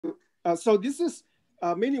So this is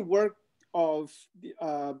mainly work of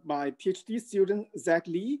my PhD student, Zach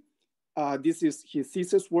Lee. This is his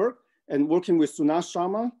thesis work, and working with Sunash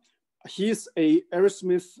Sharma. He's a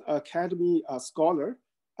Aerosmith Academy scholar,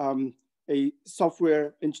 a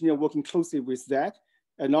software engineer working closely with Zach.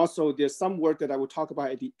 And also there's some work that I will talk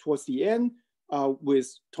about towards the end with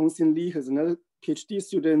Tongxin Li, who's another PhD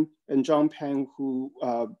student, and John Peng, who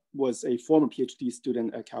was a former PhD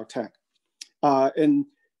student at Caltech. And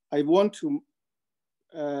I want to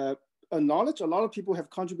acknowledge a lot of people have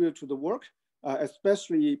contributed to the work,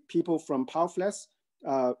 especially people from PowerFlex,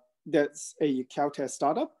 that's a Caltech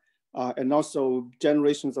startup, and also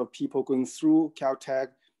generations of people going through Caltech,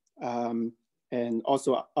 and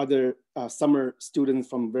also other summer students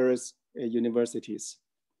from various universities.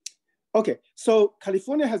 Okay, so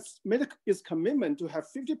California has made its commitment to have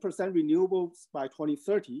 50% renewables by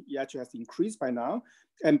 2030. It actually has increased by now,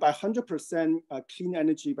 and by 100% clean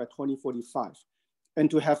energy by 2045,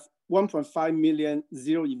 and to have 1.5 million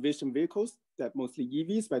zero emission vehicles, that mostly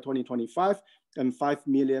EVs, by 2025, and 5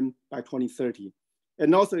 million by 2030.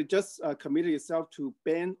 And also it just committed itself to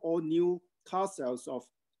ban all new car sales of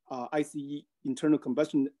ICE, internal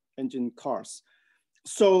combustion engine cars.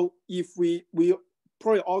 So if we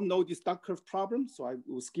probably all know this duck curve problem, so I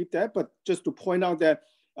will skip that, but just to point out that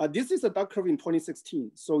this is a duck curve in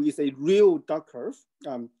 2016. So it's a real duck curve.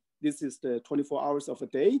 This is the 24 hours of a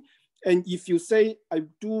day. And if you say, I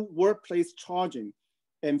do workplace charging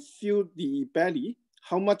and fill the belly,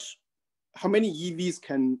 how many EVs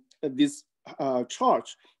can this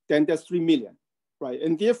charge? Then that's 3 million, right?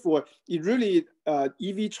 And therefore, it really,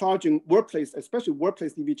 EV charging, workplace, especially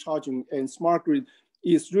workplace EV charging and smart grid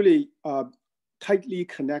is really tightly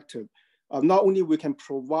connected. Not only we can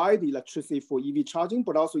provide the electricity for EV charging,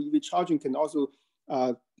 but also EV charging can also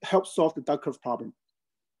help solve the duck curve problem.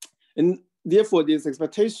 And therefore, there's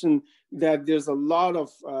expectation that there's a lot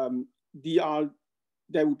of DR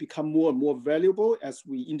that will become more and more valuable as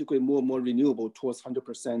we integrate more and more renewable towards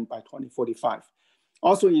 100% by 2045.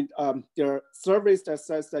 Also, there are surveys that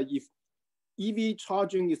says that if EV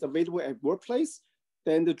charging is available at workplace,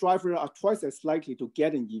 then the drivers are twice as likely to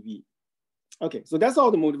get an EV. Okay, so that's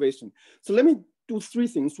all the motivation. So let me do 3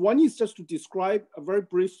 things. One is just to describe very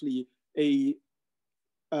briefly a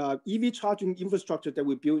EV charging infrastructure that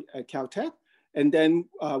we built at Caltech. And then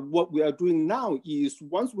what we are doing now is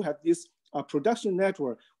once we have this production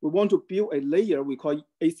network, we want to build a layer we call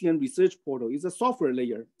ACN Research Portal. It's a software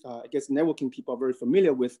layer, I guess networking people are very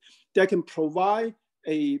familiar with, that can provide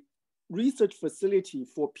a research facility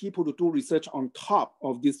for people to do research on top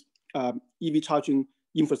of this EV charging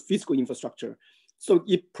physical infrastructure. So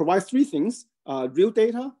it provides 3 things, real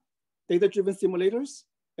data, data-driven simulators,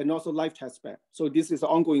 and also live test bed. So this is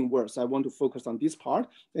ongoing work. So I want to focus on this part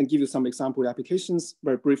and give you some example applications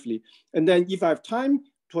very briefly. And then if I have time,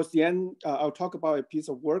 towards the end, I'll talk about a piece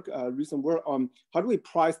of work, recent work on how do we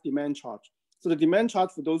price demand charge. So the demand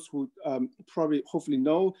charge, for those who probably hopefully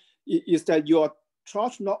know, is that you are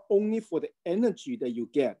charged not only for the energy that you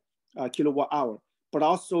get, kilowatt hour, but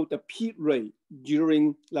also the peak rate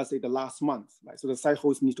during, let's say, the last month, right? So the site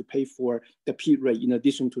host needs to pay for the peak rate in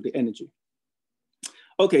addition to the energy.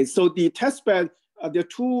 Okay, so the test bed, there are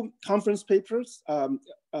 2 conference papers,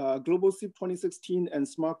 Global SIP 2016 and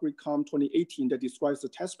Smart Grid Com 2018 that describes the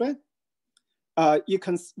test bed.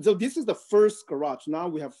 So this is the first garage. Now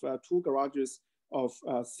we have 2 garages of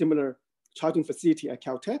similar charging facility at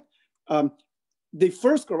Caltech. The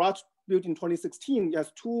first garage built in 2016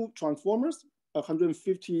 has 2 transformers,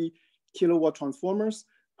 150 kilowatt transformers,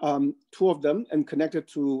 2 of them, and connected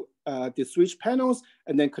to the switch panels,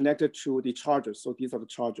 and then connected to the chargers. So these are the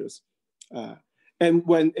chargers. And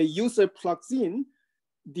when a user plugs in,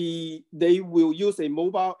 they will use a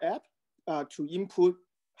mobile app to input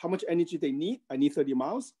how much energy they need. I need 30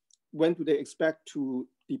 miles. When do they expect to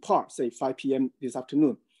depart? Say 5 p.m. this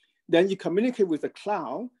afternoon. Then you communicate with the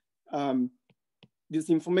cloud this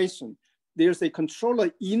information. There's a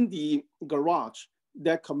controller in the garage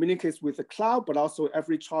that communicates with the cloud, but also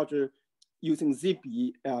every charger using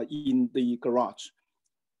Zigbee in the garage.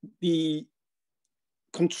 The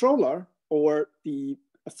controller or the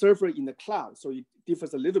server in the cloud, so it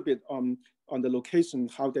differs a little bit on the location,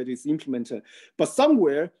 how that is implemented. But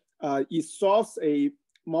somewhere it solves a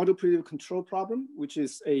model predictive control problem, which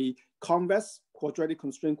is a convex quadratic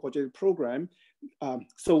constraint quadratic program.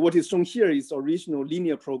 So what is shown here is original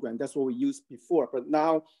linear program. That's what we used before, but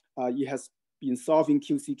now it has been solving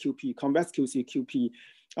QCQP, convex QCQP.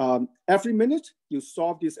 Every minute you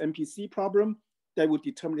solve this MPC problem that will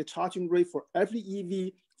determine the charging rate for every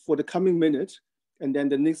EV for the coming minute. And then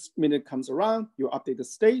the next minute comes around, you update the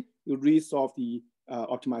state, you resolve the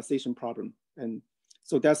optimization problem. And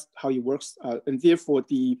so that's how it works. And therefore,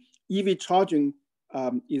 the EV charging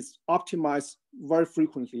is optimized very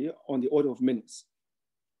frequently on the order of minutes.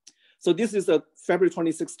 So this is a February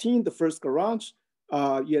 2016, the first garage.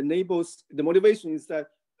 It enables, the motivation is that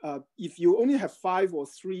if you only have 5 or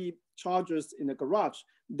 3 chargers in a garage,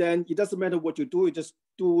 then it doesn't matter what you do, you just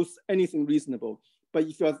do anything reasonable. But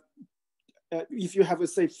if you have,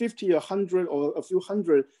 say, 50 or 100 or a few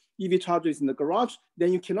hundred EV chargers in the garage,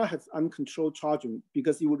 then you cannot have uncontrolled charging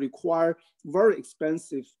because it would require very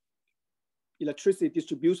expensive electricity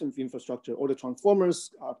distribution infrastructure, all the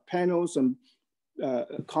transformers, panels, and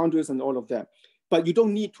conduits, and all of that. But you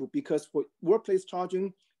don't need to, because for workplace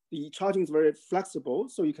charging, the charging is very flexible,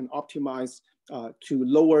 so you can optimize to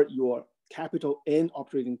lower your capital and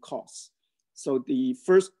operating costs. So the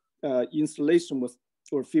first installation was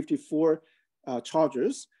for 54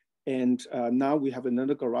 chargers, and now we have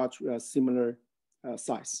another garage similar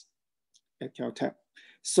size at Caltech.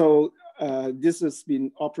 So this has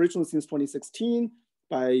been operational since 2016.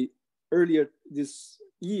 By earlier this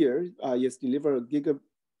year, it's delivered a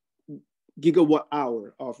gigawatt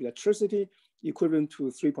hour of electricity, equivalent to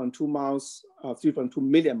 3.2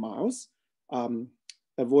 million miles,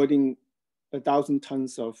 avoiding 1,000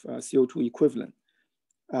 tons of CO2 equivalent.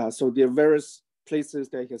 So there are various places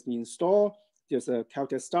that has been installed. There's a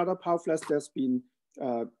Caltech startup Power Flex that's been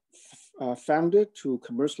founded to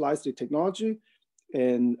commercialize the technology.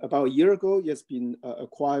 And about a year ago, it's been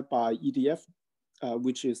acquired by EDF,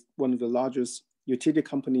 which is one of the largest utility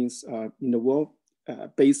companies in the world,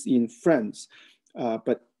 based in France.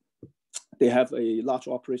 But they have a large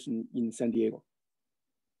operation in San Diego.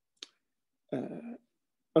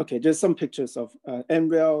 Okay, just some pictures of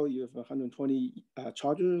NRail. You have 120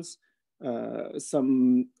 chargers,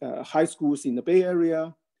 some high schools in the Bay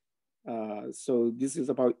Area. So this is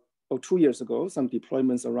about 2 years ago, some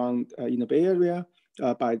deployments around in the Bay Area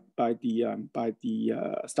by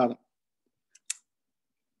the startup.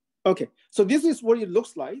 Okay, so this is what it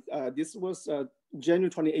looks like. This was January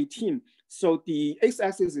 2018. So the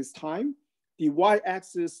x-axis is time. The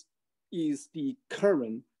y-axis is the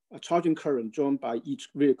current, charging current drawn by each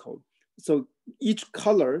vehicle. So each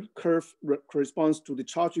color curve corresponds to the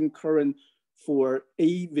charging current for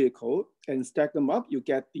a vehicle, and stack them up, you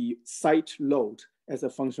get the site load as a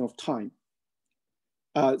function of time.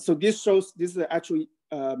 So this shows, this is actually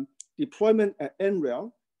deployment at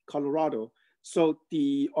NRail, Colorado. So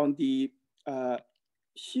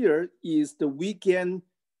here is the weekend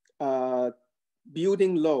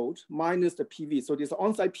building load minus the PV. So there's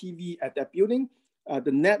on-site PV at that building.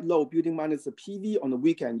 The net load building minus the PV on the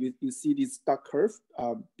weekend, you see this dark curve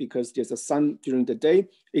because there's a sun during the day.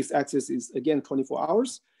 X-axis is again 24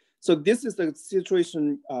 hours. So this is the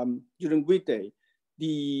situation during weekday.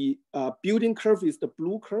 The building curve is the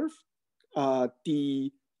blue curve.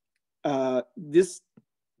 This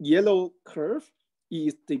yellow curve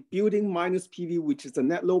is the building minus PV, which is the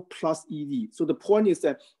net load plus EV. So the point is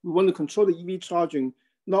that we want to control the EV charging,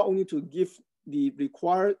 not only to give the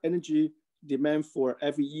required energy demand for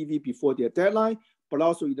every EV before their deadline, but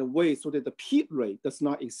also in a way so that the peak rate does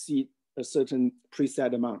not exceed a certain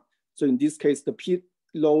preset amount. So in this case, the peak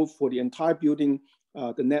load for the entire building,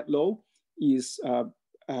 the net load is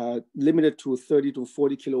limited to 30 to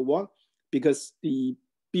 40 kilowatt, because the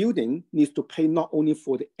building needs to pay not only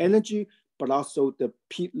for the energy, but also the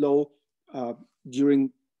peak load during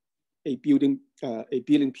a billing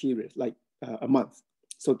period, like a month.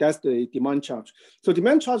 So that's the demand charge. So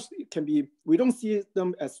demand charge can be, we don't see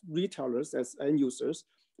them as retailers, as end users,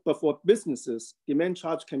 but for businesses, demand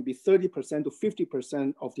charge can be 30% to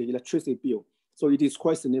 50% of the electricity bill. So it is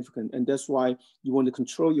quite significant. And that's why you want to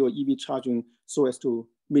control your EV charging so as to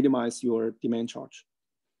minimize your demand charge.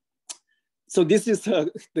 So this is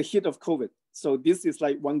the hit of COVID. So this is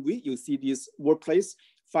like 1 week, you see this workplace,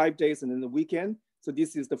 5 days and then the weekend. So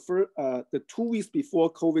this is the 2 weeks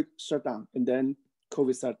before COVID shut down, and then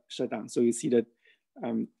COVID shut down. So you see that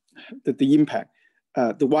the impact.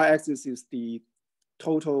 The y-axis is the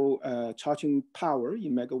total charging power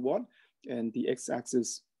in megawatt, and the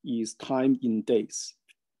x-axis is time in days.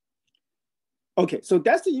 Okay, so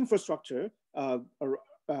that's the infrastructure.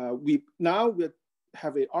 We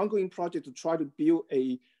have an ongoing project to try to build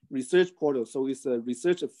a research portal. So it's a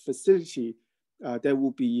research facility that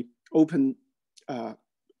will be open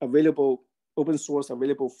source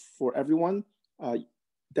available for everyone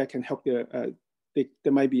that can help they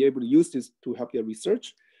might be able to use this to help their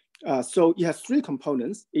research. So it has 3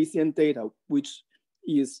 components: ACN data, which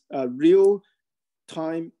is real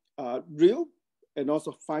and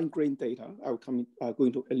also fine-grained data. I'll go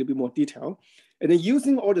into a little bit more detail. And then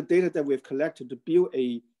using all the data that we've collected to build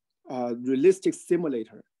a realistic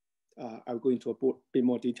simulator. I'll go into a bit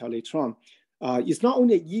more detail later on. It's not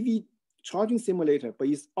only an EV charging simulator, but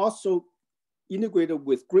it's also integrated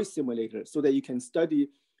with grid simulator so that you can study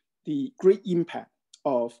the grid impact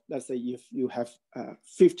of, let's say, if you have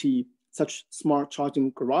 50 such smart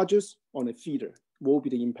charging garages on a feeder, what will be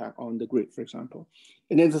the impact on the grid, for example.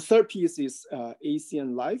 And then the third piece is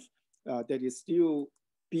ACN Live that is still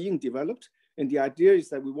being developed. And the idea is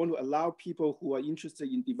that we want to allow people who are interested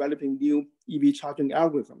in developing new EV charging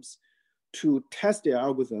algorithms to test their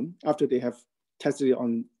algorithm after they have tested it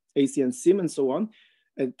on ACN Sim and so on,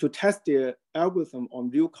 and to test their algorithm on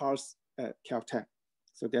real cars at Caltech.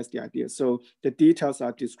 So that's the idea. So the details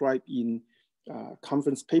are described in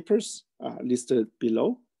conference papers listed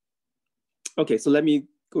below. Okay, so let me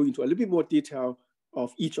go into a little bit more detail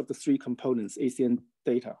of each of the three components, ACN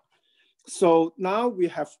data. So now we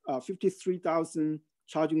have 53,000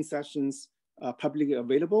 charging sessions publicly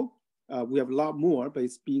available. We have a lot more, but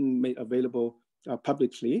it's being made available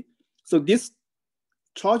publicly. So these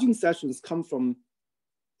charging sessions come from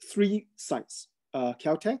 3 sites,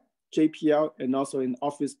 Caltech, JPL, and also an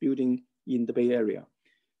office building in the Bay Area.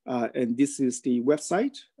 And this is the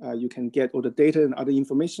website. You can get all the data and other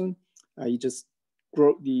information. You just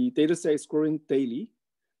grow, the data set is growing daily.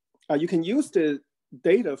 You can use the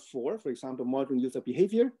data for example, monitoring user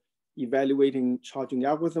behavior, evaluating charging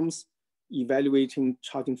algorithms, evaluating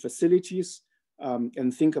charging facilities,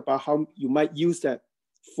 and think about how you might use that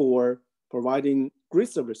for providing grid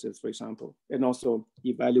services, for example, and also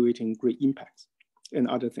evaluating grid impacts and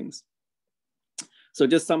other things. So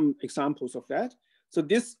just some examples of that. So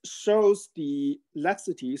this shows the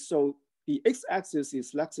laxity. So the x-axis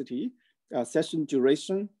is laxity, session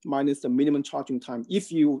duration minus the minimum charging time. If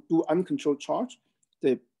you do uncontrolled charge,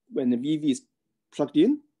 when the EV is plugged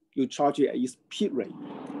in, you charge it at its peak rate.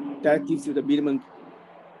 That gives you the minimum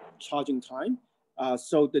charging time.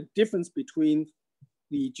 So the difference between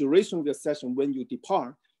the duration of your session when you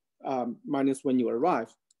depart minus when you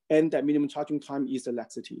arrive, and that minimum charging time is the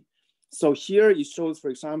laxity. So here it shows, for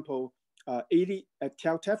example, at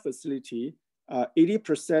Caltech facility,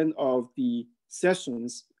 80% of the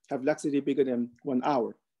sessions have laxity bigger than 1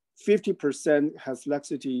 hour. 50% has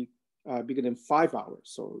laxity bigger than 5 hours.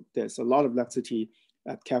 So there's a lot of laxity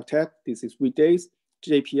at Caltech. This is weekdays,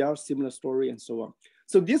 JPL, similar story, and so on.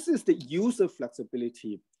 So this is the user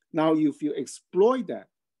flexibility. Now, if you exploit that,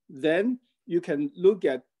 then you can look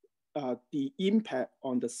at the impact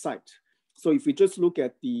on the site. So if we just look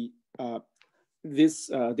at the this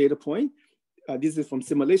data point, this is from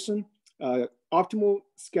simulation, optimal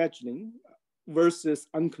scheduling versus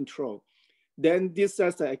uncontrolled. Then this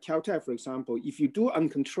says that at Caltech, for example, if you do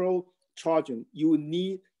uncontrolled charging, you will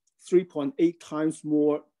need 3.8 times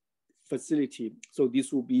more facility. So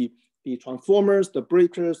this will be the transformers, the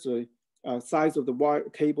breakers, the size of the wire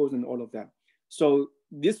cables, and all of that. So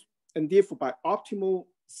this, and therefore by optimal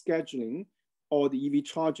scheduling or the EV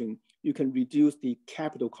charging, you can reduce the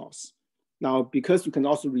capital costs. Now, because you can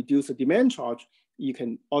also reduce the demand charge, you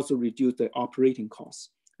can also reduce the operating costs.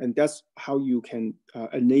 And that's how you can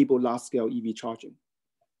enable large-scale EV charging.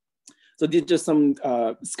 So these are just some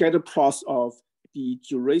scattered plots of the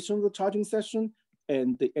duration of the charging session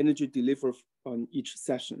and the energy delivered on each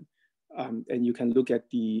session. And you can look at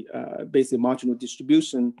the basic marginal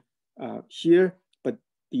distribution here, but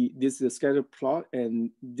this is a scattered plot, and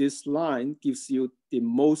this line gives you the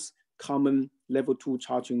most common level 2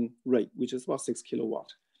 charging rate, which is about 6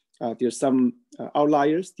 kilowatt. There's some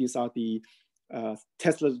outliers. These are the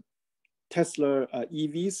Tesla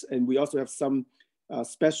EVs, and we also have some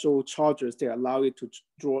special chargers that allow it to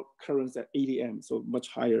draw currents at 80 amps, so much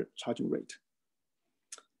higher charging rate.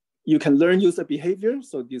 You can learn user behavior.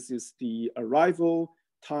 So this is the arrival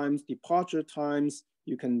times, departure times.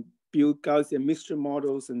 You can build Gaussian mixture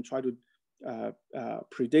models and try to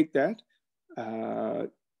predict that.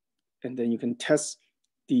 And then you can test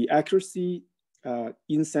the accuracy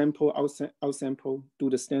in sample, out sample,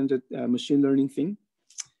 do the standard machine learning thing.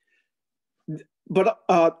 But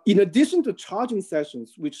in addition to charging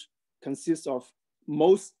sessions, which consists of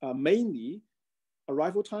mainly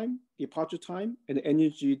arrival time, departure time, and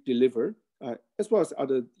energy delivered, as well as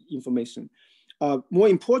other information. More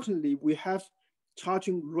importantly, we have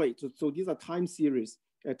charging rate. So these are time series,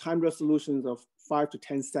 time resolutions of 5 to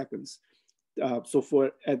 10 seconds. So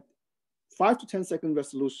for at 5 to 10 second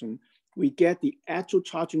resolution, we get the actual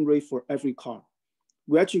charging rate for every car.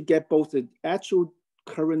 We actually get both the actual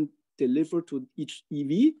current delivered to each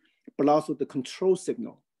EV, but also the control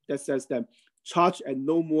signal that says that charge at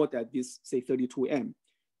no more than this, say, 32 amp.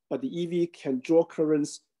 But the EV can draw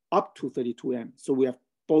currents up to 32 amp. So we have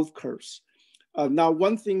both curves. Now,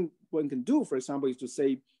 one thing one can do, for example, is to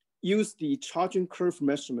say, use the charging curve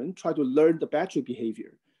measurement, try to learn the battery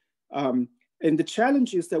behavior. And the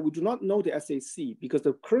challenge is that we do not know the SAC because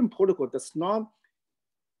the current protocol does not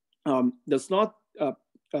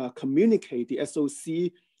communicate the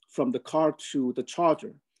SOC from the car to the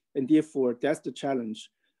charger. And therefore, that's the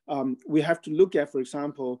challenge. We have to look at, for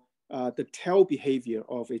example, the tail behavior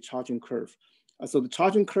of a charging curve. So the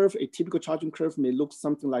charging curve, a typical charging curve may look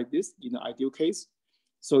something like this in the ideal case.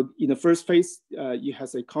 So in the first phase, it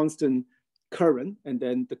has a constant current, and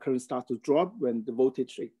then the current starts to drop when the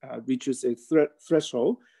voltage reaches a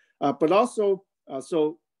threshold. But also,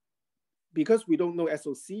 so because we don't know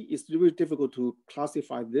SOC, it's really difficult to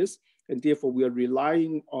classify this, and therefore we are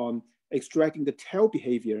relying on extracting the tail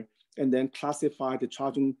behavior and then classify the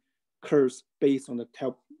charging curves based on the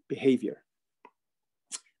tail behavior.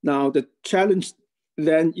 Now, the challenge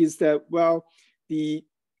then is that, well,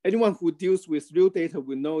 anyone who deals with real data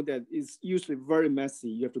will know that it's usually very messy.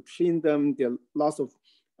 You have to clean them. There are lots of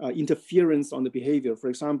interference on the behavior. For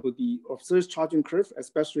example, the observed charging curve,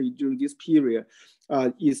 especially during this period,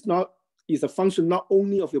 is a function not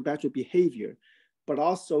only of your battery behavior, but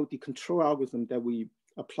also the control algorithm that we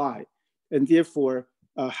apply. And therefore,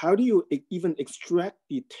 how do you even extract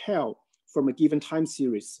the tail from a given time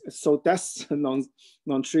series? So that's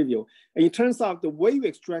non-trivial. And it turns out the way you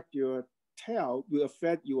extract your tail will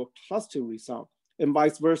affect your cluster result and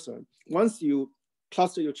vice versa. Once you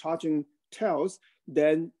cluster your charging tails,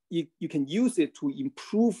 then you can use it to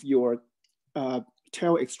improve your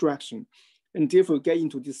tail extraction and therefore get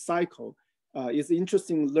into this cycle. It's an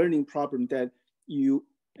interesting learning problem that you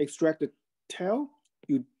extract the tail,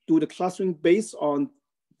 you do the clustering based on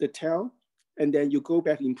the tail, and then you go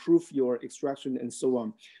back and improve your extraction and so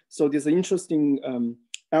on. So there's an interesting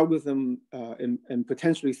algorithm and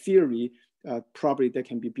potentially theory probably that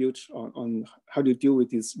can be built on how to deal with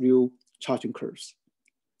these real charging curves.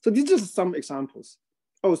 So these are some examples.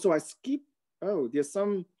 Oh, so I skipped, there's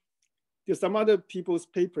some other people's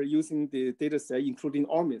paper using the data set, including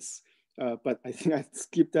OMIS, but I think I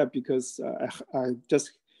skipped that because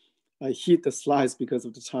I hit the slides because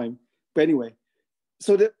of the time. But anyway,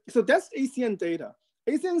 so that's ACN data.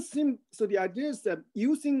 So the idea is that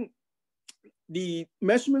using the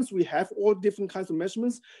measurements we have, all different kinds of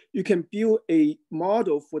measurements, you can build a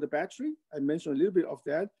model for the battery. I mentioned a little bit of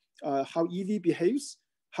that, how EV behaves,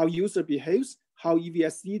 how user behaves, how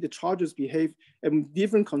EVSE, the chargers behave, and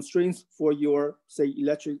different constraints for your, say,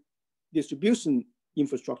 electric distribution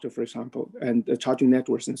infrastructure, for example, and the charging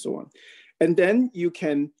networks and so on. And then you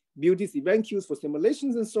can build these event queues for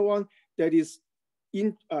simulations and so on that is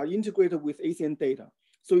integrated with ACN data.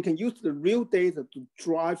 So you can use the real data to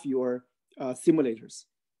drive your simulators.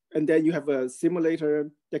 And then you have a simulator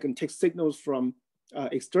that can take signals from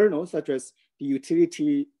external, such as the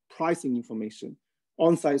utility pricing information,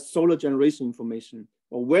 on-site solar generation information,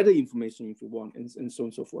 or weather information if you want, and so on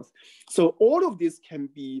and so forth. So all of this can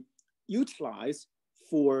be utilized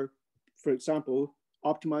for example,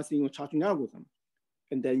 optimizing your charging algorithm.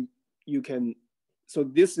 And then you can, so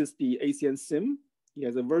this is the ACN sim. It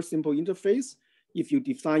has a very simple interface. If you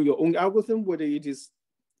define your own algorithm, whether it is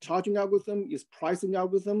charging algorithm, is pricing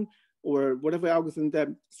algorithm, or whatever algorithm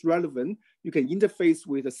that's relevant, you can interface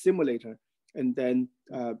with a simulator and then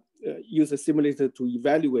use a simulator to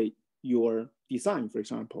evaluate your design, for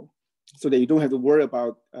example, so that you don't have to worry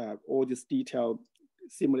about all this detailed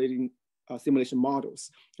simulation models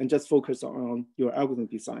and just focus on your algorithm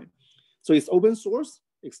design. So it's open source,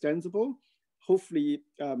 extensible. Hopefully,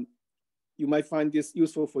 you might find this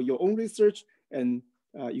useful for your own research, and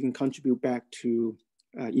you can contribute back to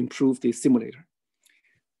improve the simulator.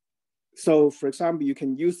 So for example, you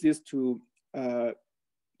can use this to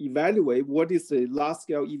evaluate what is the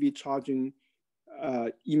large-scale EV charging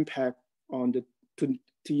impact on to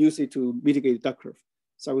use it to mitigate the duck curve.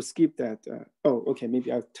 So I will skip that. Okay,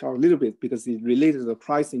 maybe I'll tell a little bit because it's related to the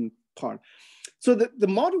pricing part. So the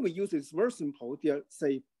model we use is very simple.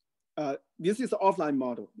 Say, this is the offline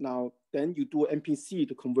model. Now, then you do MPC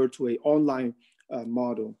to convert to an online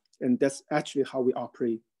model. And that's actually how we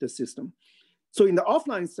operate the system. So in the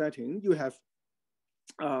offline setting, you have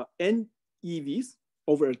N EVs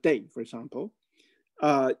over a day, for example.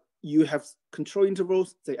 You have control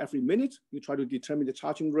intervals, say every minute, you try to determine the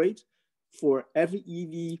charging rate for every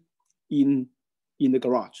EV in the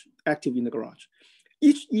garage, active in the garage.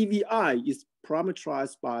 Each EVI is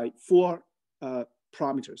parameterized by 4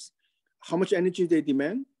 parameters. How much energy they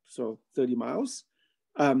demand, so 30 miles.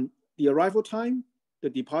 The arrival time, the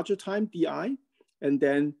departure time, DI, and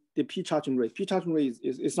then the P charging rate. P charging rate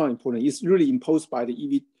is not important. It's really imposed by the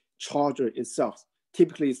EV charger itself.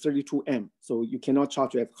 Typically, it's 32 amp, so you cannot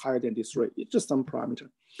charge it higher than this rate. It's just some parameter.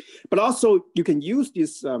 But also, you can use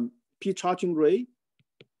this P charging rate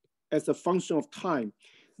as a function of time.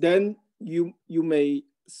 Then you may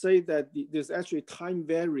say that there's actually time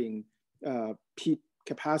varying P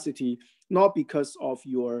capacity, not because of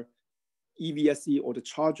your EVSE or the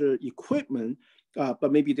charger equipment,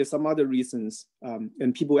 but maybe there's some other reasons.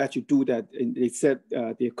 And people actually do that, and they set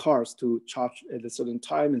their cars to charge at a certain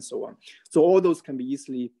time and so on. So all those can be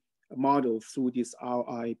easily modeled through this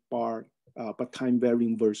RI bar, but time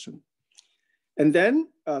varying version. And then,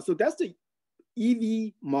 so that's the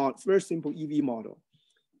EV model, very simple EV model.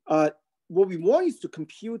 What we want is to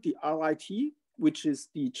compute the RIT, which is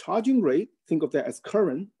the charging rate, think of that as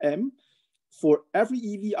current, M, for every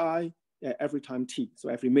EVI at every time t, so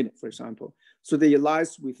every minute, for example. So they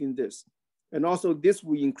lies within this. And also this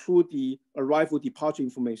will include the arrival departure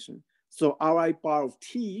information. So RI bar of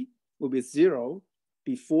t will be 0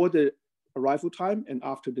 before the arrival time and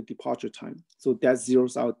after the departure time. So that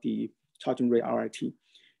zeroes out the charging rate RIT.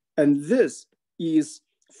 And this is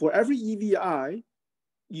for every EVI,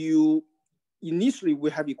 you initially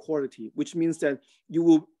will have equality, which means that you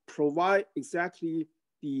will provide exactly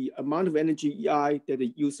the amount of energy EI that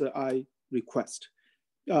the user I request.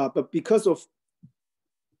 But because of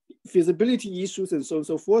feasibility issues and so on and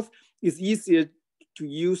so forth, it's easier to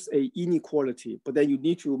use a inequality, but then you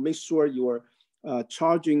need to make sure your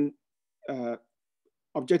charging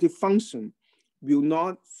objective function will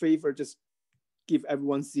not favor just give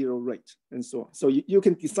everyone 0 rate and so on. So you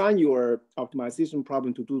can design your optimization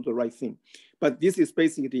problem to do the right thing. But this is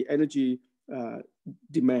basically the energy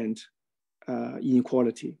demand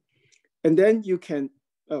inequality. And then you can,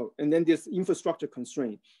 and then there's infrastructure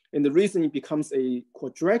constraint. And the reason it becomes a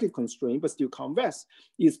quadratic constraint, but still convex,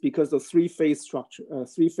 is because of three-phase structure,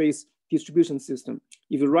 three-phase distribution system.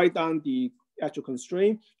 If you write down the actual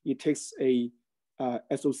constraint, it takes a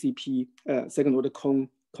SOCP, second order cone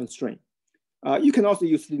constraint. You can also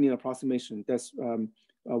use linear approximation. That's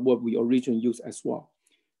what we originally used as well.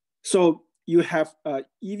 So you have an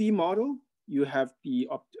EV model, you have the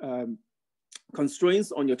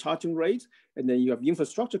constraints on your charging rate, and then you have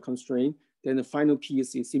infrastructure constraint. Then the final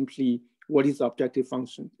piece is simply what is the objective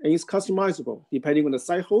function. And it's customizable. Depending on the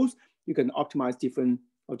site host, you can optimize different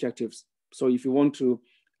objectives. So if you want to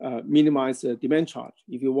minimize the demand charge,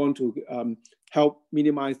 if you want to help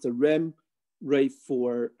minimize the RAM rate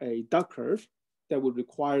for a duck curve, that would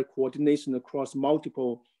require coordination across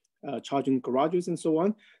multiple charging garages and so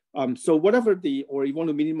on. So whatever or you want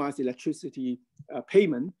to minimize electricity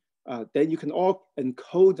payment, then you can all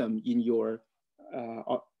encode them in your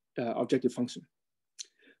objective function.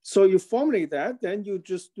 So you formulate that, then you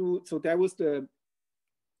just do, so that was the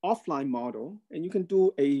offline model, and you can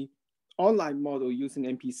do a online model using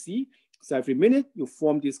MPC. So every minute you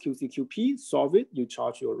form this QCQP, solve it, you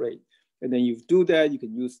charge your rate. And then you do that, you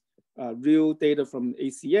can use real data from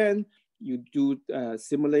ACN. You do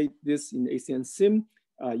simulate this in ACN Sim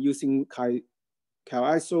using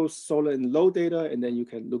CalISO, solar and load data, and then you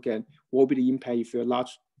can look at what will be the impact if you're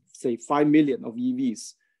large, say 5 million of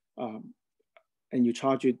EVs, and you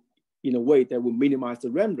charge it in a way that will minimize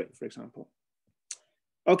the RAM rate, for example.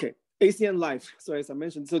 Okay, ACN Live. So as I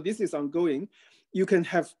mentioned, so this is ongoing. You can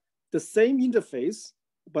have the same interface,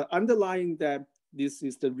 but underlying that, this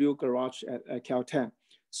is the real garage at Caltech.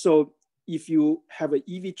 So if you have an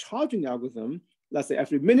EV charging algorithm, let's say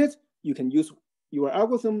every minute, you can use your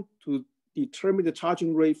algorithm to determine the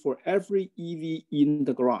charging rate for every EV in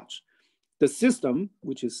the garage. The system,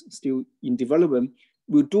 which is still in development,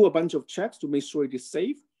 will do a bunch of checks to make sure it is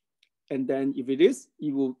safe. And then if it is,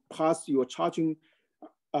 it will pass your charging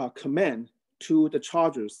command to the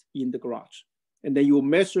chargers in the garage. And then you will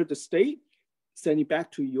measure the state, send it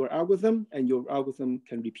back to your algorithm, and your algorithm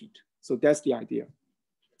can repeat. So that's the idea.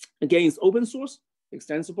 Again, it's open source,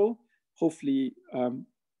 extensible. Hopefully,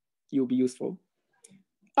 you'll be useful.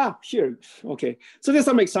 Here, okay. So there's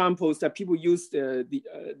some examples that people use the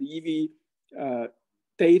EV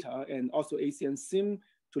data and also ACN Sim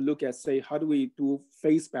to look at, say, how do we do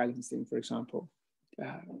phase balancing, for example.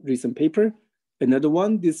 Recent paper. Another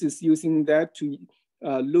one, this is using that to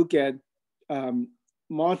look at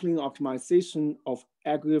modeling optimization of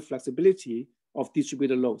aggregate flexibility of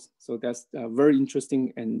distributed loads. So that's a very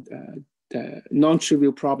interesting and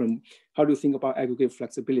non-trivial problem. How do you think about aggregate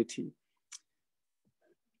flexibility?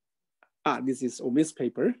 This is OMIS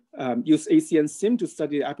paper. Use ACN Sim to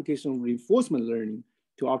study the application of reinforcement learning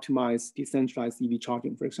to optimize decentralized EV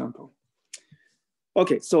charging, for example.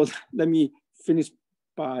 Okay, so let me finish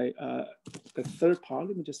by the third part.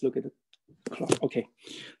 Let me just look at the clock. Okay,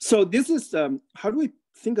 so this is how do we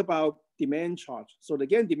think about demand charge? So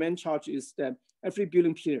again, demand charge is that every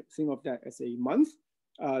billing period, think of that as a month,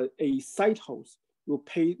 a site host will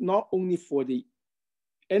pay not only for the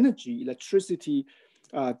energy, electricity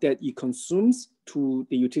that it consumes to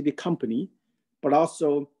the utility company, but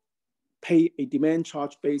also pay a demand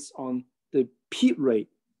charge based on the peak rate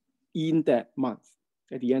in that month,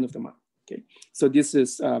 at the end of the month. Okay, so this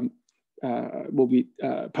is will be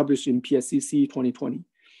published in PSCC 2020.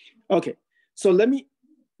 Okay, so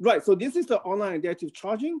so this is the online adaptive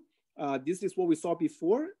charging. This is what we saw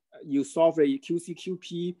before. You solve a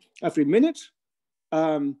QCQP every minute.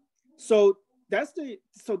 So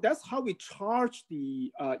that's how we charge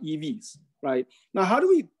the EVs, right? Now, how do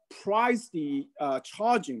we price the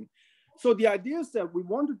charging? So the idea is that we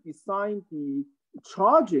want to design the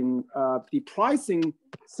charging, the pricing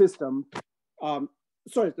system,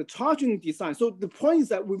 the charging design. So the point is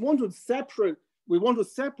that we want to separate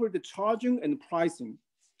the charging and pricing.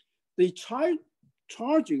 The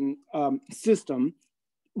charging system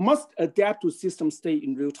must adapt to system state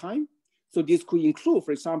in real time. So this could include,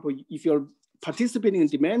 for example, if you're participating in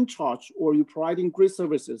demand charge or you're providing grid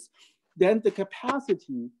services, then the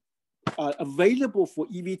capacity available for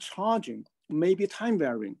EV charging may be time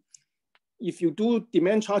varying. If you do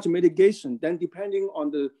demand charge mitigation, then depending on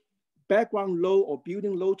the background load or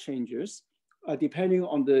building load changes, depending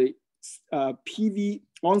on the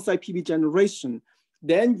on-site PV generation,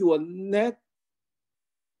 then your net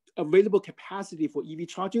available capacity for EV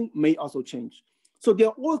charging may also change. So there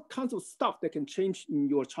are all kinds of stuff that can change in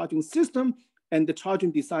your charging system, and the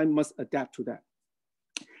charging design must adapt to that.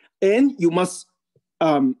 And you must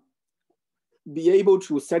be able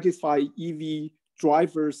to satisfy EV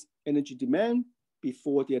drivers' energy demand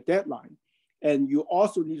before their deadline. And you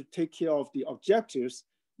also need to take care of the objectives,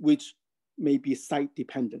 which may be site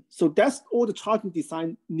dependent. So that's all the charging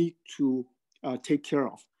design need to take care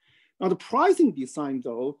of. Now the pricing design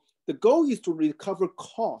though, the goal is to recover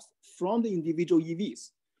costs from the individual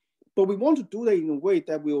EVs. But we want to do that in a way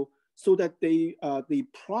that so that the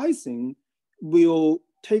pricing will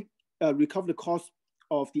recover the cost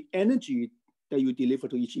of the energy that you deliver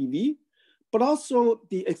to each EV, but also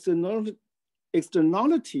the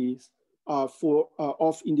externalities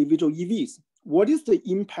of individual EVs. What is the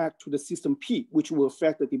impact to the system P, which will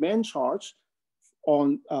affect the demand charge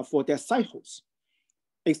for their site hosts?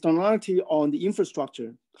 Externality on the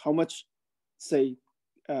infrastructure, how much, say,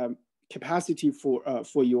 capacity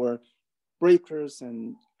for your breakers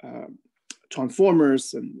and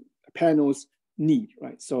transformers and panels need,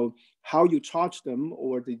 right? So how you charge them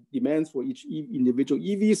or the demands for each individual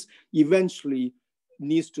EVs eventually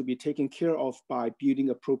needs to be taken care of by building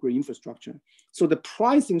appropriate infrastructure. So the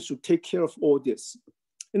pricing should take care of all this.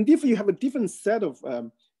 And therefore you have a different set of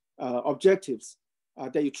objectives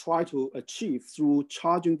that you try to achieve through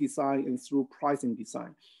charging design and through pricing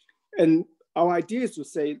design. And our idea is to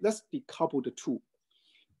say, let's decouple the two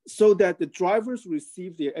so that the drivers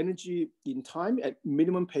receive their energy in time at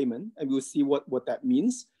minimum payment, and we'll see what that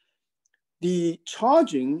means. The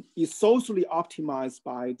charging is socially optimized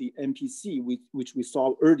by the MPC, which we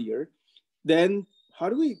saw earlier. Then how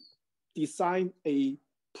do we design a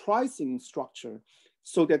pricing structure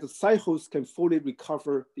so that the site hosts can fully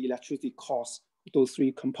recover the electricity costs of those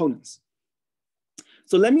three components?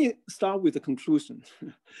 So let me start with the conclusion.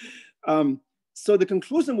 So the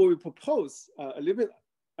conclusion what we propose, a little bit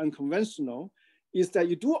unconventional, is that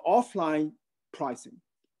you do offline pricing,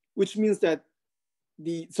 which means that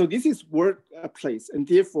so this is workplace, and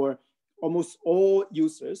therefore almost all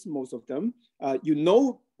users, most of them, you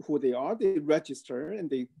know who they are, they register, and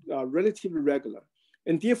they are relatively regular.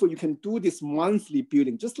 And therefore you can do this monthly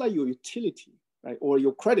billing, just like your utility, right, or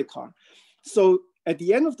your credit card. So at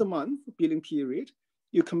the end of the month, billing period,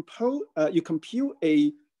 you compute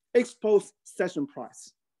a ex-post session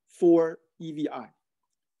price for EVI.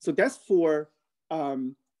 So that's for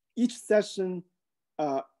each session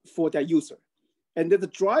for that user. And then the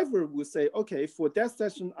driver will say, okay, for that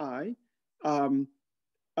session I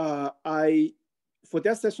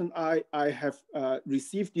have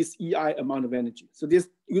received this EI amount of energy. So this,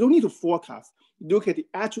 you don't need to forecast. You look at the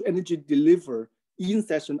actual energy delivered in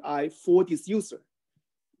session I for this user,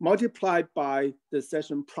 multiplied by the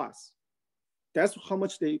session price. That's how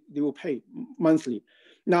much they will pay monthly.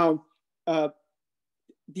 Now,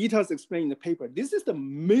 details explained in the paper. This is the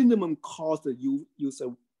minimum cost that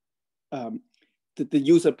the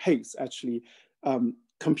user pays actually,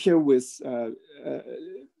 compared with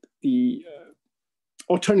the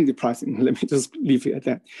alternative pricing. Let me just leave it at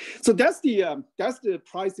that. So that's the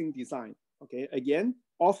pricing design. Okay, again,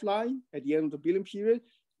 offline, at the end of the billing period,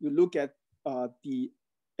 you look at the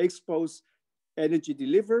exposed energy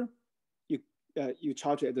delivered, you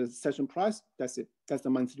charge it at the session price, that's it, that's the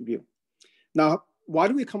monthly bill. Now, why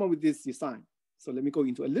do we come up with this design? So let me go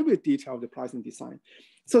into a little bit detail of the pricing design.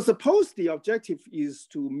 So suppose the objective is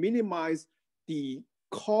to minimize the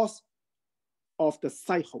cost of the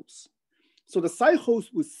site host. So the site host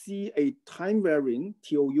would see a time varying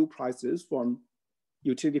TOU prices from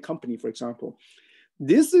utility company, for example.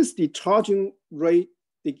 This is the charging rate,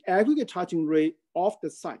 the aggregate charging rate of the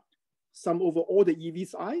site, sum over all the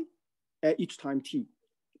EVs I at each time T,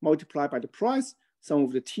 multiplied by the price, sum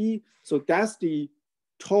over the T. So that's the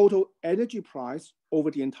total energy price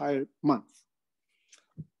over the entire month.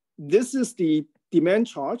 This is the demand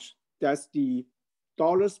charge. That's the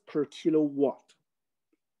dollars per kilowatt,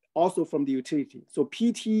 also from the utility. So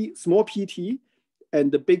PT, small PT,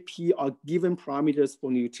 and the big P are given parameters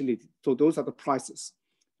for the utility. So those are the prices,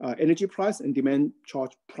 energy price and demand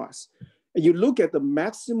charge price. And you look at the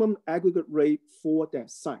maximum aggregate rate for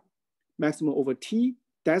that site, maximum over T,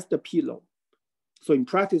 that's the P load. So in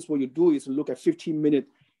practice, what you do is look at 15-minute,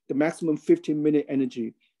 the maximum 15-minute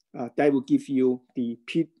energy. That will give you the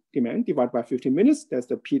peak demand divided by 15 minutes. That's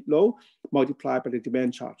the peak load multiplied by the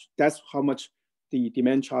demand charge. That's how much the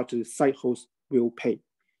demand charge the site host will pay.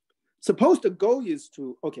 Suppose the goal is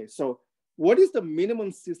to, okay, so what is the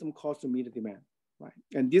minimum system cost to meet the demand, right?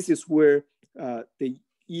 And this is where the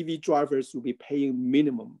EV drivers will be paying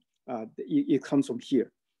minimum. It comes from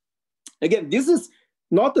here. Again, this is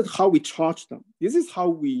not how we charge them. This is how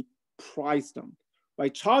we price them. By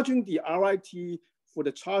charging the RIT for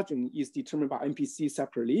the charging is determined by MPC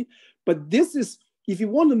separately. But this is, if you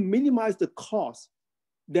want to minimize the cost,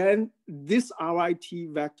 then this RIT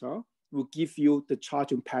vector will give you the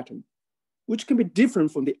charging pattern, which can be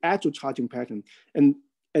different from the actual charging pattern. And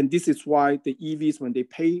this is why the EVs, when they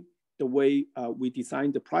pay the way we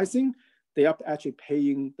design the pricing, they are actually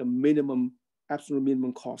paying the minimum, absolute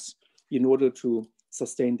minimum cost in order to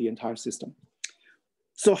sustain the entire system.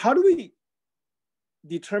 So how do we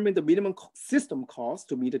determine the minimum system cost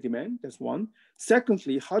to meet the demand? That's one.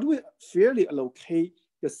 Secondly, how do we fairly allocate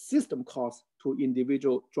the system cost to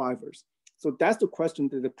individual drivers? So that's the question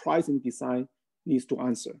that the pricing design needs to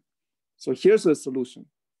answer. So here's a solution.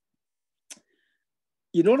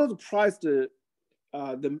 In order to price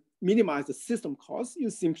minimize the system cost, you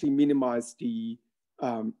simply minimize the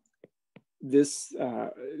this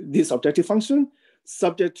objective function,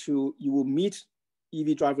 subject to you will meet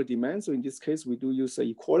EV driver demand. So in this case, we do use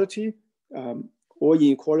equality, or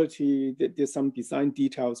inequality. There's some design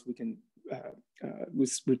details we can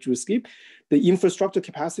which we skip. The infrastructure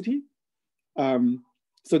capacity.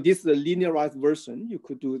 So this is a linearized version. You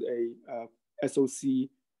could do a SOC,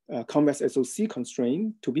 convex SOC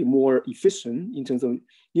constraint to be more efficient in terms of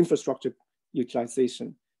infrastructure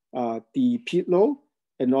utilization. The peak load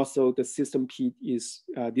and also the system peak is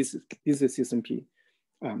this is system peak.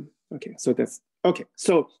 Okay, so that's okay.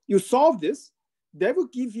 So you solve this, that will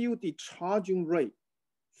give you the charging rate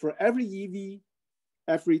for every EV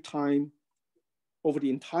every time over the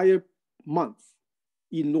entire month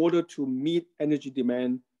in order to meet energy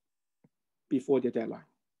demand before the deadline,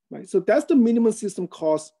 right? So that's the minimum system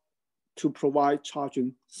cost to provide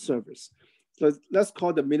charging service. So let's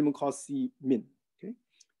call the minimum cost C min, okay?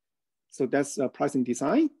 So that's pricing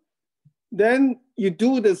design. Then you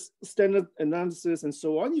do this standard analysis and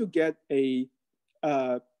so on, you get a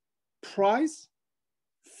price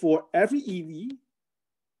for every EV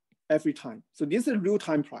every time. So this is a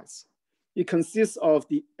real-time price. It consists of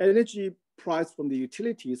the energy price from the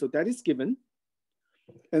utility, so that is given,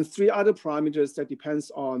 and 3 other parameters that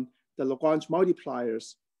depends on the Lagrange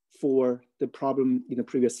multipliers for the problem in the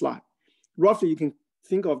previous slide. Roughly, you can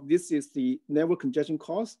think of this is the network congestion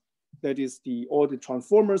cost, that is all the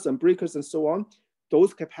transformers and breakers and so on.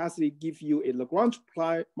 Those capacity give you a Lagrange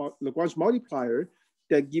multiplier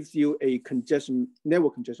that gives you a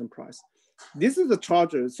network congestion price. This is the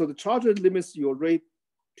charger. So the charger limits your rate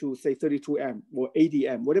to say 32 amp or 80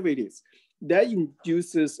 amp, whatever it is. That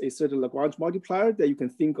induces a certain Lagrange multiplier that you can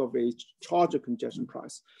think of a charger congestion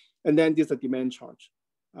price. And then there's a demand charge.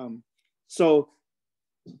 So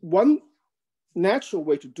one natural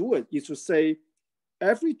way to do it is to say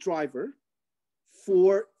every driver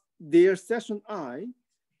for their session I,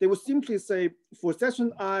 they will simply say for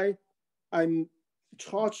session I, I'm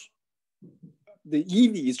charged, the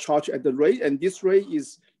EV is charged at the rate, and this rate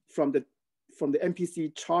is from the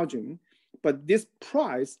MPC charging, but this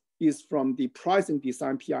price is from the pricing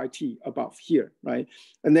design PIT above here, right?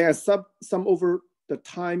 And then I sum over the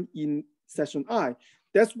time in session I.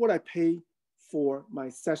 That's what I pay for my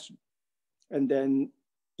session. and then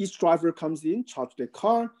each driver comes in, charge their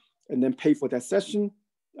car, and then pay for that session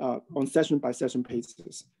on session by session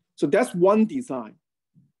basis. So that's one design,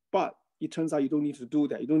 but it turns out you don't need to do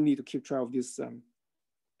that. You don't need to keep track of this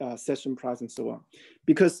session price and so on,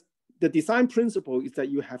 because the design principle is that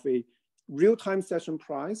you have a real-time session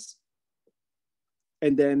price,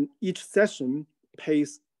 and then each session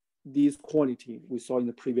pays this quantity we saw in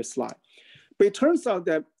the previous slide. But it turns out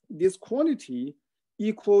that this quantity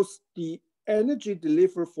equals the energy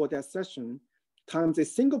delivered for that session times a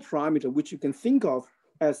single parameter, which you can think of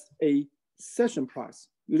as a session price.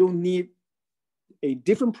 You don't need a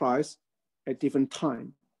different price at different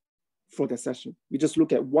time for that session. You just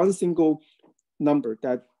look at one single number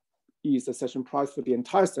that is the session price for the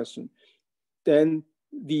entire session. Then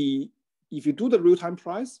if you do the real-time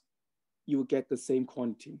price, you will get the same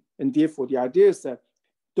quantity. And therefore, the idea is that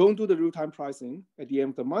don't do the real-time pricing at the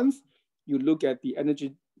end of the month. You look at the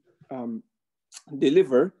energy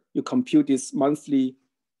delivered, you compute this monthly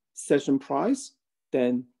session price,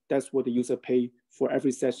 then that's what the user pay for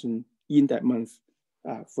every session in that month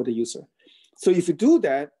for the user. So if you do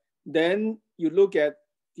that, then you look at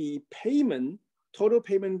the payment, total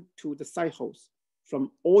payment to the site host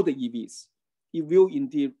from all the EVs. It will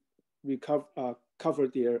indeed cover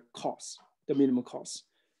their costs, the minimum costs.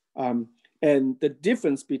 And the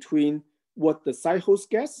difference between what the site host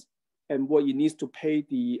gets and what it needs to pay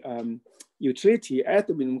the utility at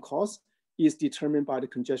the minimum cost is determined by the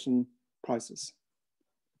congestion prices.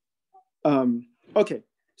 Okay,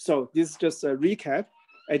 so this is just a recap.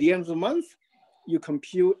 At the end of the month, you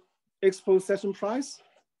compute exposed session price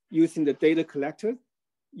using the data collected.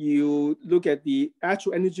 You look at the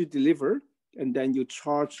actual energy delivered, and then you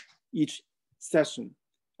charge each session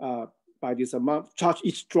by this amount, charge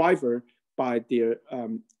each driver by their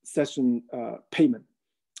session payment.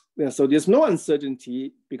 Yeah, so there's no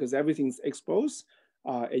uncertainty because everything's exposed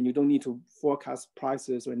and you don't need to forecast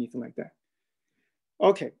prices or anything like that.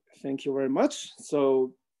 Okay, thank you very much.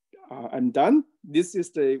 So I'm done. This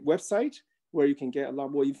is the website where you can get a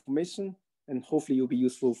lot more information, and hopefully it'll be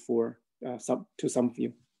useful for to some of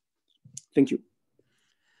you. Thank you.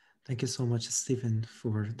 Thank you so much, Stephen,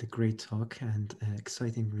 for the great talk and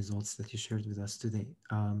exciting results that you shared with us today.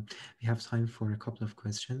 We have time for a couple of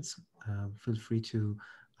questions. Feel free to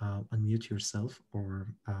unmute yourself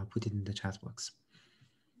or put it in the chat box.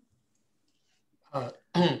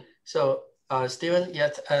 Stephen,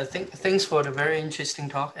 yes, thanks for the very interesting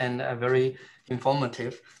talk and very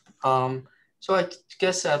informative. So I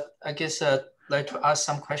guess I'd like to ask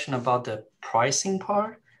some question about the pricing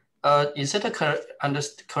part. Is it a correct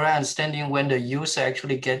understanding when the user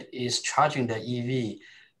actually is charging the EV,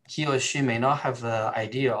 he or she may not have the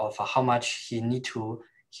idea of how much he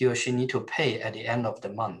or she need to pay at the end of the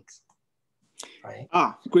month, right?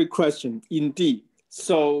 Great question, indeed.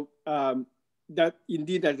 So that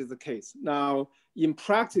is the case. Now, in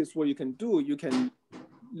practice, what you can do, you can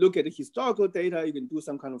look at the historical data, you can do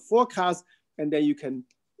some kind of forecast, and then you can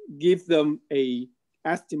give them a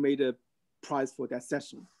estimated price for that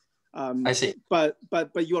session. I see. But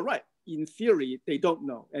you're right. In theory, they don't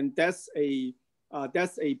know, and that's a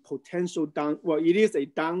potential it is a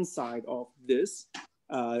downside of this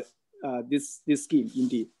this scheme,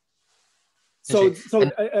 indeed. So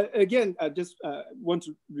again, I just want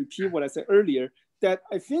to repeat what I said earlier, that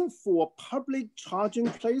I think for public charging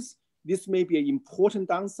place, this may be an important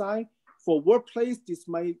downside. For workplace, this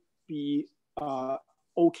might be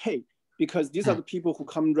okay, because these are the people who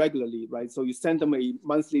come regularly, right? So you send them a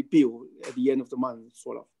monthly bill at the end of the month,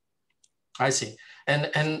 sort of. I see.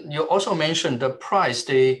 And you also mentioned the price,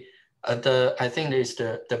 I think it's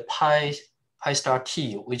the Pi star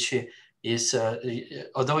T, which is,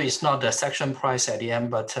 although it's not the section price at the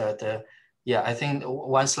end, but I think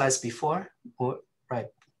one slide before, right,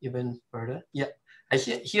 even further. Yeah,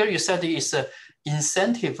 here you said it's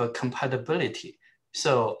incentive compatibility.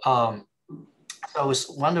 So I was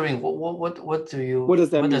wondering, what does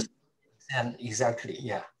that mean? Exactly,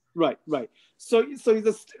 yeah. Right. So it's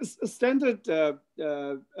a standard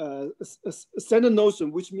standard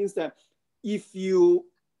notion, which means that if you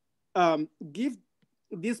give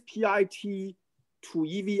this PIT to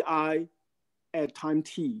EVI at time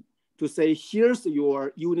t to say, here's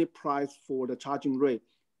your unit price for the charging rate,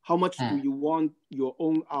 how much do you want your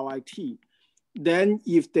own RIT? Then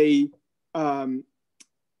if they do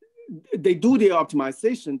their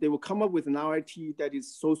optimization, they will come up with an RIT that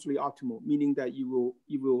is socially optimal, meaning that you will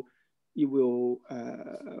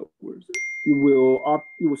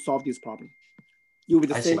solve this problem. You will be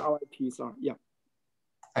the same RITs are, yeah.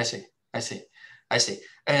 I see.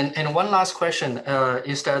 And one last question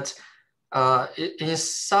is that in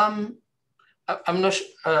some I'm not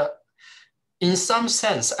sure. In some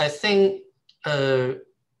sense, I think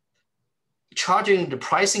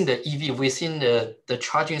pricing the EV within the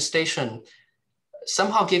charging station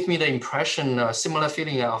somehow gave me the impression, similar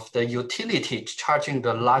feeling of the utility charging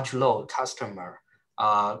the large load customer,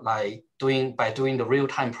 by doing the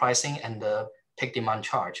real-time pricing and the peak demand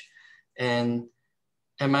charge. And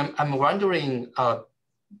I'm wondering, I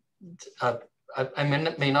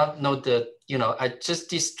may not know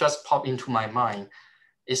this just popped into my mind.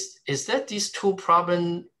 Is that these two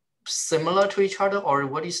problems similar to each other, or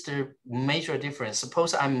what is the major difference?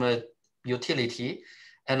 Suppose I'm a utility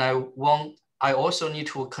and I also need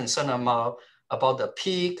to concern about the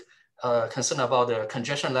peak, concern about the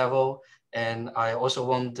congestion level, and I also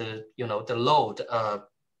want the load,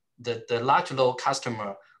 the large load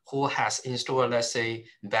customer who has installed, let's say,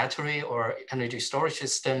 battery or energy storage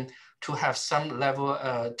system to have some level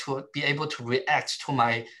to be able to react to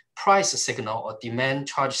my price signal or demand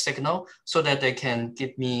charge signal, so that they can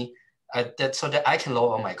give me so that I can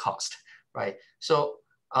lower my cost, right? So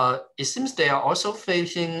it seems they are also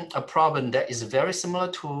facing a problem that is very similar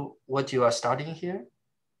to what you are studying here.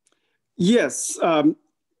 Yes,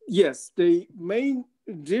 yes. The main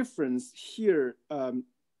difference here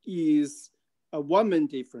is one main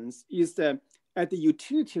difference is that at the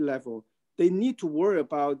utility level, they need to worry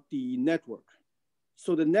about the network.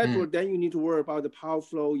 So the network, then you need to worry about the power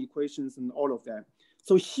flow equations and all of that.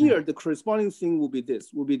 So here, the corresponding thing will be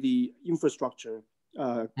the infrastructure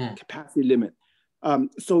capacity limit.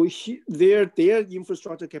 So their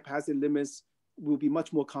infrastructure capacity limits will be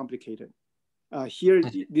much more complicated. Here,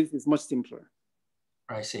 this is much simpler.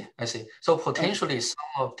 I see. So potentially some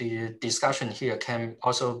of the discussion here can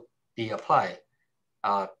also be applied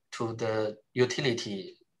to the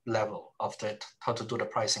utility level of how to do the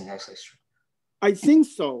pricing exercise. I think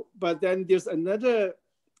so, but then there's another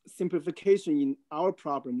simplification in our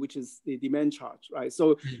problem, which is the demand charge, right?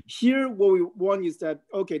 So here, what we want is that,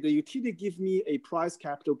 okay, the utility gives me a price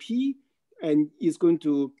capital P, and is going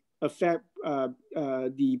to affect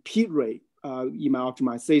the peak rate in my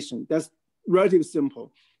optimization. That's relatively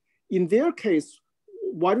simple. In their case,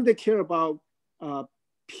 why do they care about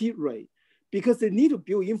peak rate? Because they need to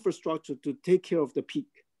build infrastructure to take care of the peak.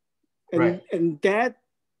 And that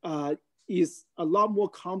is a lot more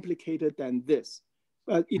complicated than this.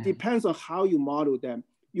 But it depends on how you model them.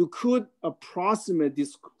 You could approximate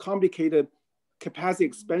this complicated capacity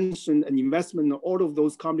expansion and investment, all of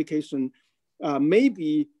those complications.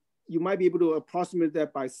 Maybe you might be able to approximate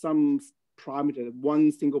that by some parameter,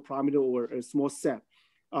 one single parameter or a small set.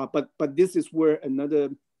 But this is where another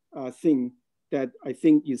thing that I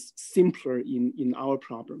think is simpler in our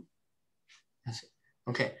problem.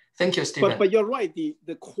 Okay, thank you, Stephen. But you're right,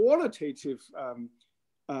 the qualitative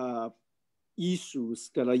issues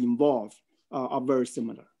that are involved are very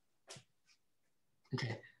similar.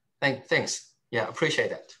 Okay, thanks. Yeah, appreciate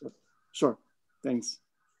that. Sure, thanks.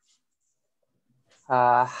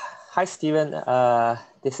 Hi, Stephen.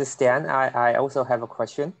 This is Dan. I also have a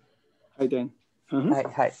question. Hi, Dan.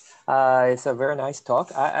 Hi. It's a very nice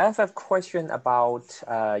talk. I have a question about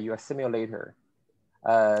your simulator.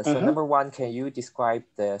 So number one, can you describe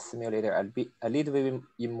the simulator a little bit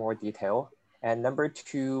in more detail? And number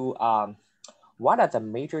two, what are the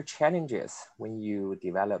major challenges when you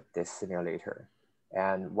develop this simulator?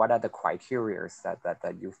 And what are the criteria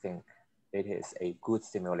that you think it is a good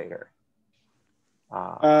simulator?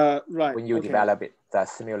 Right. When you develop it, the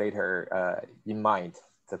simulator in mind,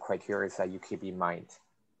 the criteria that you keep in mind.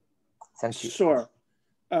 Thank you. Sure.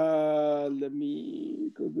 Let me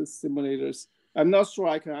go to simulators. I'm not sure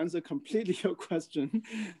I can answer completely your question.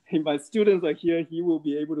 If my students are here, he will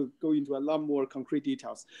be able to go into a lot more concrete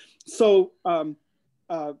details. So,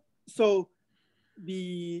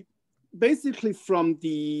 basically from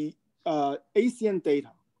the ACN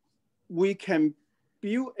data, we can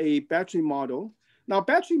build a battery model. Now,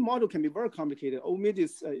 battery model can be very complicated. Omid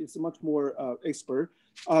is much more expert.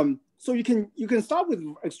 So you can start with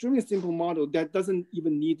extremely simple model that doesn't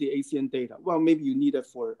even need the ACN data. Well, maybe you need it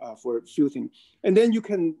for a few things. And then you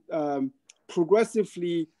can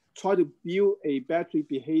progressively try to build a battery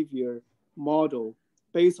behavior model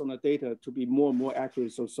based on the data to be more and more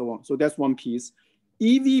accurate, so on. So that's one piece.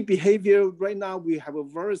 EV behavior, right now we have a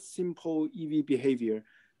very simple EV behavior.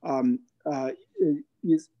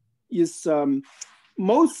 Is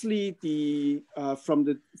mostly from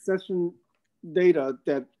the session data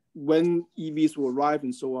that when EVs will arrive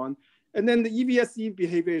and so on. And then the EVSE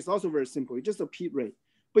behavior is also very simple. It's just a peak rate.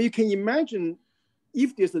 But you can imagine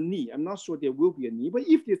if there's a need, I'm not sure there will be a need, but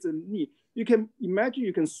if there's a need, you can imagine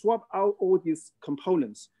you can swap out all these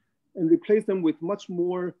components and replace them with much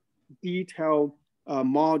more detailed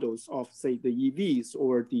models of, say, the EVs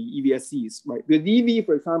or the EVSEs, right? The EV,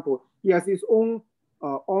 for example, it has its own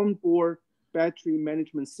onboard battery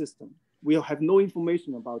management system. We have no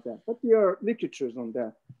information about that, but there are literatures on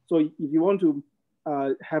that. So if you want to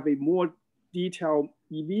have a more detailed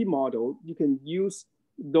EV model, you can use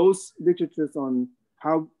those literatures on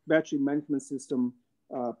how battery management system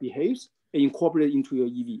behaves and incorporate it into your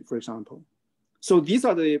EV, for example. So these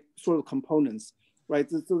are the sort of components, right?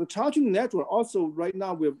 So the charging network also right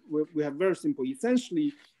now we have very simple.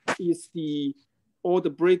 Essentially, is all the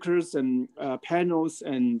breakers and panels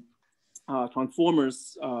and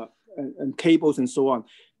transformers and cables and so on.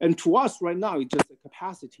 And to us right now, it's just a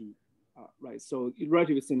capacity, right? So it's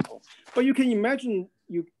relatively simple. But you can imagine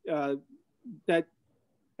that,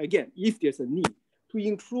 again, if there's a need to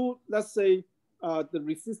include, let's say, the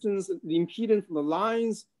resistance, the impedance of the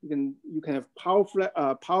lines, you can have power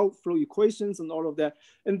flow equations and all of that.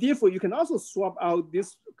 And therefore, you can also swap out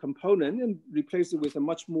this component and replace it with a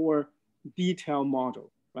much more detailed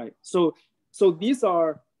model, right? So these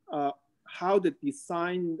are how the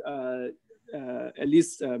design, at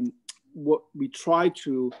least what we try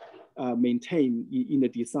to maintain in the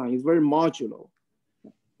design is very modular.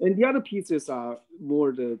 And the other pieces are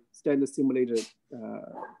more the standard simulator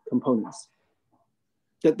components.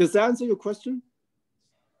 Does that answer your question?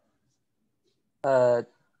 Do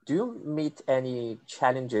you meet any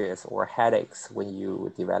challenges or headaches when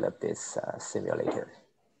you develop this simulator?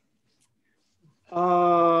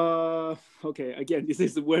 Okay, again, this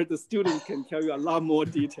is where the students can tell you a lot more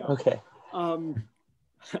detail. Okay.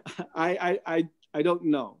 I don't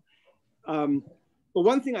know. But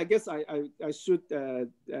one thing I guess I should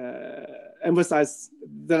emphasize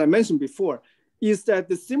that I mentioned before is that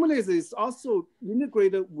the simulator is also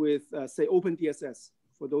integrated with, say, OpenDSS,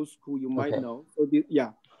 for those who you might know. So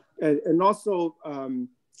and also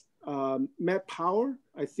Map Power,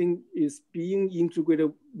 I think, is being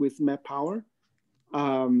integrated with Map Power.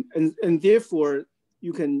 And therefore,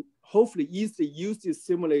 you can hopefully easily use this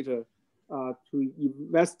simulator to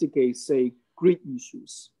investigate, say, grid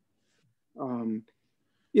issues.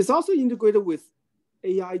 It's also integrated with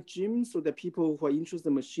AI Gym so that people who are interested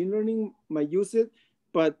in machine learning might use it,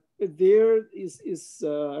 but there is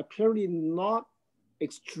apparently not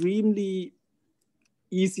extremely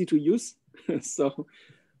easy to use. So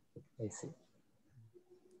I see.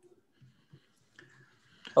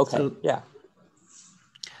 Okay, so, yeah.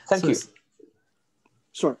 Thank you.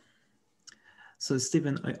 Sure. So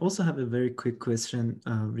Stephen, I also have a very quick question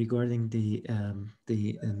regarding the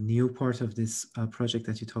new part of this project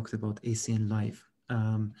that you talked about, ACN Live.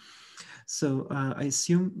 So I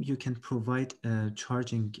assume you can provide a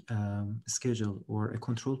charging schedule or a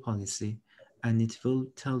control policy, and it will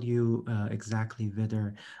tell you exactly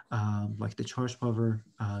whether like the charge power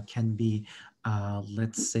can be,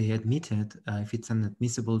 let's say, admitted, if it's an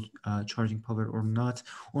admissible charging power or not,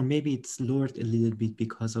 or maybe it's lowered a little bit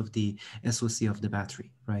because of the SOC of the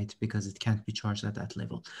battery, right? Because it can't be charged at that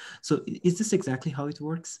level. So is this exactly how it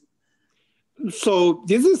works? So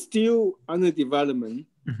this is still under development.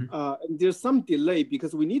 And there's some delay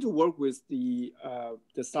because we need to work with the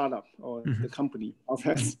startup or the company of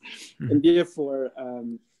us, and therefore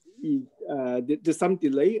there's some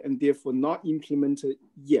delay and therefore not implemented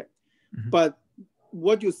yet. But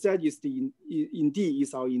what you said is indeed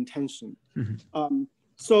is our intention.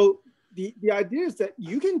 So the idea is that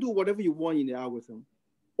you can do whatever you want in the algorithm.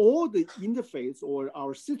 All the interface or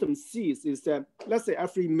our system sees is that, let's say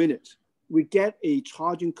every minute we get a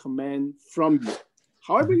charging command from you.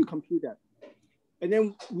 However you compute that. And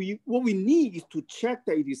then what we need is to check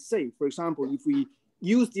that it is safe. For example, if we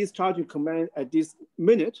use this charging command at this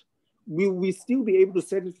minute, will we still be able to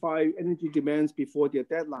satisfy energy demands before their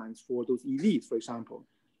deadlines for those EVs, for example?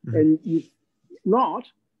 And if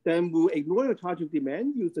not, then we'll ignore the charging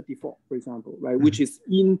demand, use the default, for example, right? Which is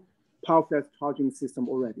in PowerFlex charging system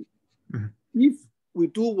already. If we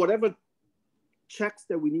do whatever checks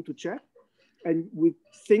that we need to check, and we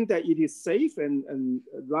think that it is safe and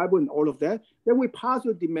reliable and all of that, then we pass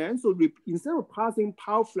your demand. So instead of passing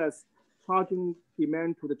PowerFlex charging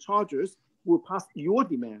demand to the chargers, we'll pass your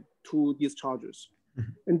demand to these chargers.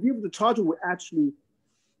 And the charger will actually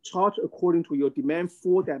charge according to your demand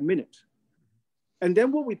for that minute. And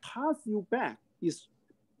then what we pass you back is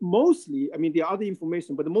mostly, I mean, the other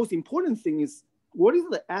information, but the most important thing is what is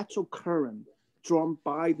the actual current drawn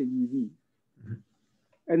by the EV?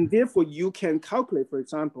 And therefore, you can calculate, for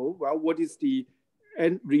example, well, what is the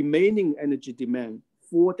remaining energy demand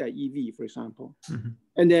for that EV, for example.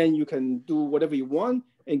 And then you can do whatever you want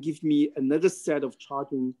and give me another set of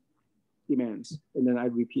charging demands. And then I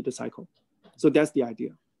repeat the cycle. So that's the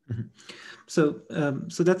idea. Mhm. So,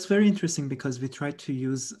 so that's very interesting because we try to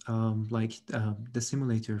use the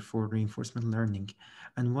simulator for reinforcement learning.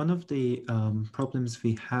 And one of the problems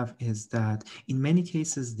we have is that in many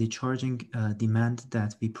cases, the charging demand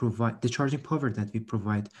that we provide, the charging power that we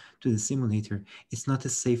provide to the simulator is not a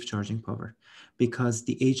safe charging power because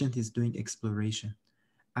the agent is doing exploration.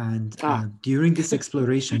 And during this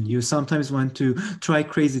exploration, you sometimes want to try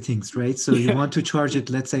crazy things, right? So you want to charge it,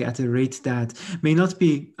 let's say, at a rate that may not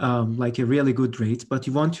be like a really good rate, but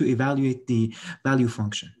you want to evaluate the value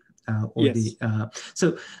function.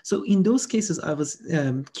 So in those cases, I was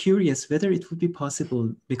curious whether it would be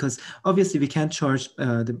possible, because obviously we can't charge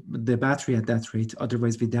the battery at that rate,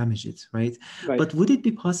 otherwise we damage it, right? But would it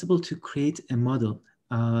be possible to create a model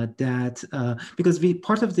because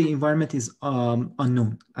part of the environment is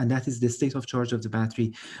unknown, and that is the state of charge of the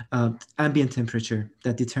battery, ambient temperature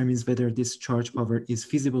that determines whether this charge power is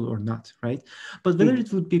feasible or not, right? But whether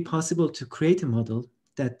it would be possible to create a model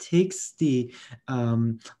that takes the,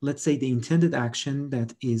 let's say, the intended action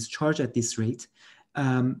that is charged at this rate,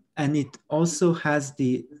 and it also has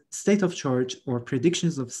the state of charge or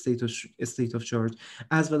predictions of state of charge,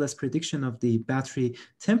 as well as prediction of the battery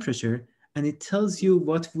temperature, and it tells you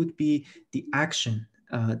what would be the action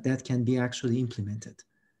that can be actually implemented.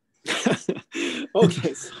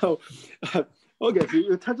 Okay, so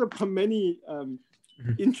you touched upon many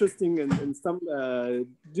interesting and some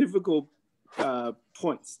difficult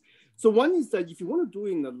points. So one is that if you want to do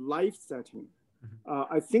it in a live setting,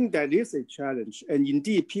 I think that is a challenge. And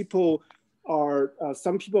indeed, some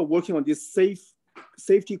people are working on this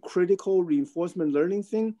safety critical reinforcement learning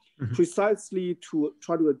thing, precisely to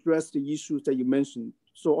try to address the issues that you mentioned.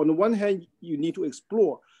 So on the one hand, you need to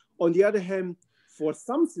explore. On the other hand, for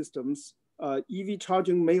some systems, EV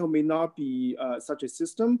charging may or may not be such a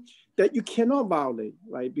system that you cannot violate,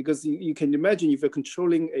 right? Because you can imagine if you're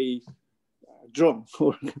controlling a drone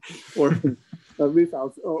or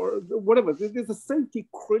missiles or whatever, there's a safety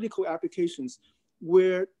critical applications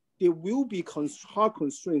where there will be hard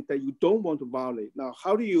constraints that you don't want to violate. Now,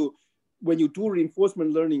 how do you, when you do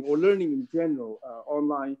reinforcement learning or learning in general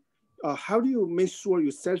online, how do you make sure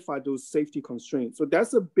you satisfy those safety constraints? So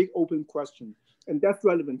that's a big open question, and that's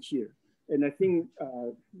relevant here. And I think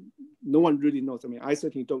no one really knows. I mean, I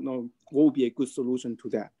certainly don't know what would be a good solution to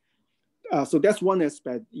that. So that's one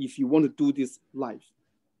aspect if you want to do this live.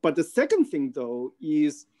 But the second thing, though,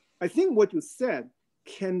 is I think what you said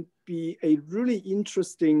can be a really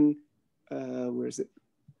interesting,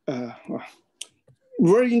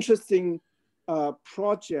 very interesting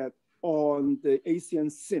project on the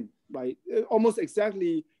ACN sim, right? Almost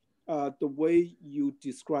exactly the way you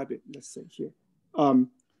describe it, let's say here,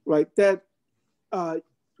 right? That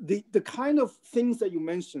the kind of things that you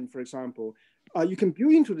mentioned, for example, you can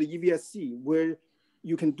build into the EVSC where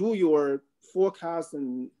you can do your forecast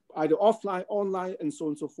and either offline, online, and so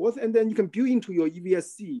on and so forth. And then you can build into your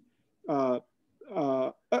EVSC,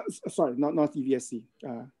 sorry, not EVSC,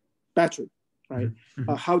 battery, right?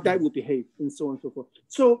 How that will behave and so on and so forth.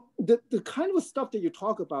 So the kind of stuff that you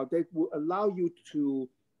talk about that will allow you to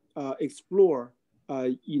explore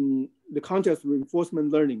in the context of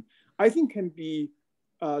reinforcement learning, I think can be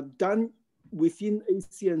done within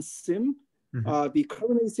ACN sim. The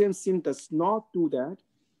current ACN sim does not do that,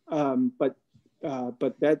 but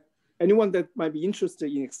that anyone that might be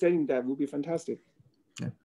interested in extending that will be fantastic. Yeah,